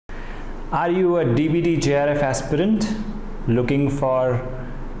Are you a DBT JRF aspirant looking for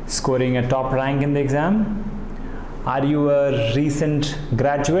scoring a top rank in the exam? Are you a recent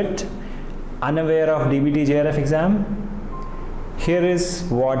graduate unaware of DBT JRF exam? Here is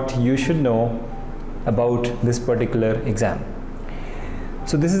what you should know about this particular exam.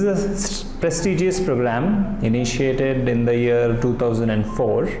 So this is a prestigious program initiated in the year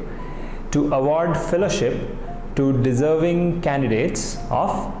 2004 to award fellowship to deserving candidates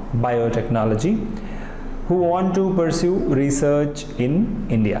of biotechnology who want to pursue research in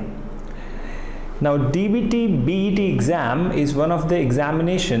India. Now, DBT BET exam is one of the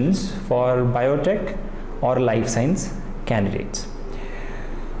examinations for biotech or life science candidates.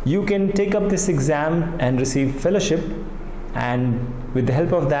 You can take up this exam and receive fellowship, and with the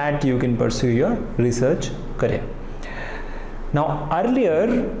help of that you can pursue your research career. Now,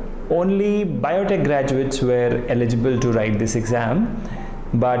 earlier only biotech graduates were eligible to write this exam,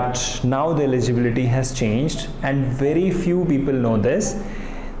 but now the eligibility has changed and very few people know this,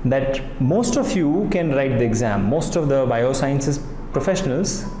 that most of you can write the exam. Most of the biosciences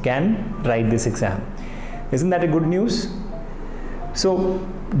professionals can write this exam. Isn't that a good news? So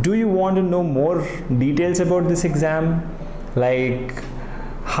do you want to know more details about this exam, like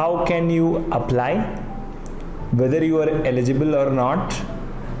how can you apply, whether you are eligible or not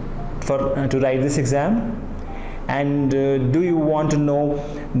to write this exam, and do you want to know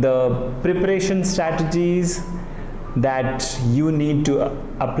the preparation strategies that you need to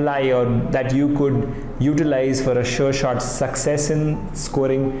apply or that you could utilize for a sure shot success in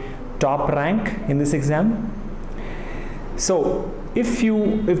scoring top rank in this exam? So if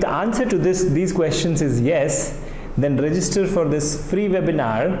the answer to these questions is yes, then register for this free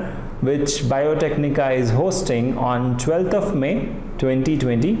webinar which Biotechnica is hosting on 12th of May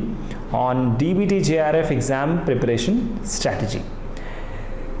 2020 on DBT JRF exam preparation strategy.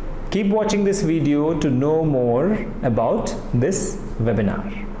 Keep watching this video to know more about this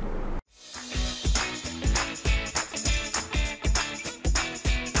webinar.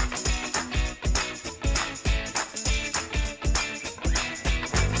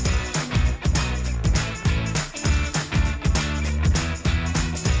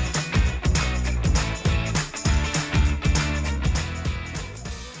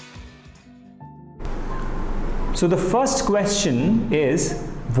 So the first question is,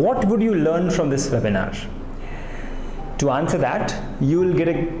 what would you learn from this webinar? To answer that, you will get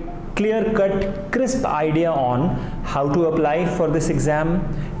a clear-cut, crisp idea on how to apply for this exam,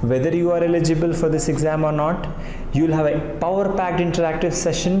 whether you are eligible for this exam or not. You will have a power-packed interactive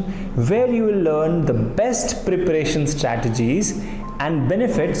session where you will learn the best preparation strategies and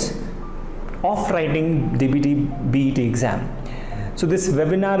benefits of writing DBT BET exam. So this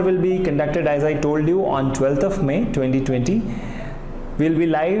webinar will be conducted, as I told you, on 12th of May 2020. We'll be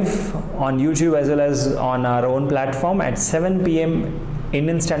live on YouTube as well as on our own platform at 7 p.m.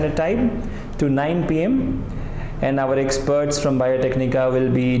 Indian Standard Time to 9 p.m. and our experts from Biotechnica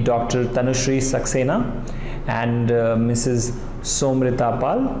will be Dr. Tanushree Saxena and Mrs. Somrita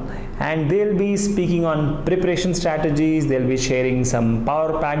Pal, and they'll be speaking on preparation strategies. They'll be sharing some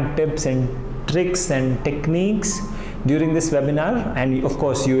power-packed tips and tricks and techniques during this webinar, and of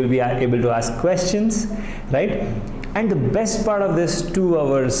course you will be able to ask questions, right? And the best part of this 2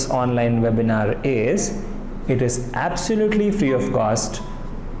 hours online webinar is it is absolutely free of cost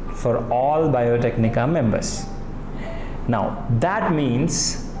for all Biotechnica members. Now that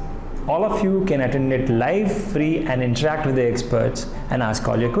means all of you can attend it live, free, and interact with the experts and ask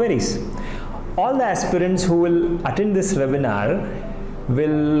all your queries. All the aspirants who will attend this webinar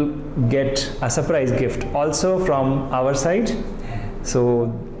will get a surprise gift also from our side.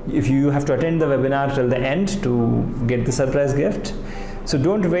 So if you have to attend the webinar till the end to get the surprise gift, so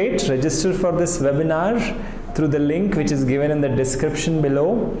don't wait, register for this webinar through the link which is given in the description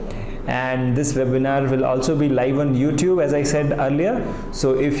below. And this webinar will also be live on YouTube, as I said earlier.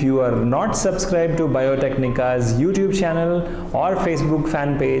 So if you are not subscribed to Biotechnica's YouTube channel or Facebook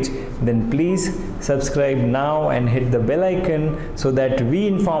fan page, then please subscribe now and hit the bell icon so that we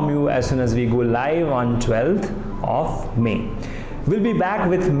inform you as soon as we go live on 12th of May. We'll be back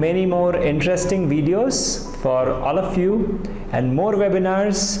with many more interesting videos for all of you and more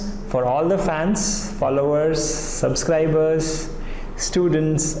webinars for all the fans, followers, subscribers,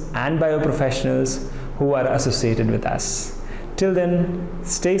 students and bioprofessionals who are associated with us. Till then,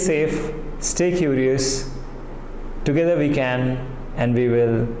 stay safe, stay curious. Together we can, and we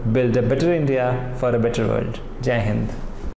will build a better India for a better world. Jai Hind.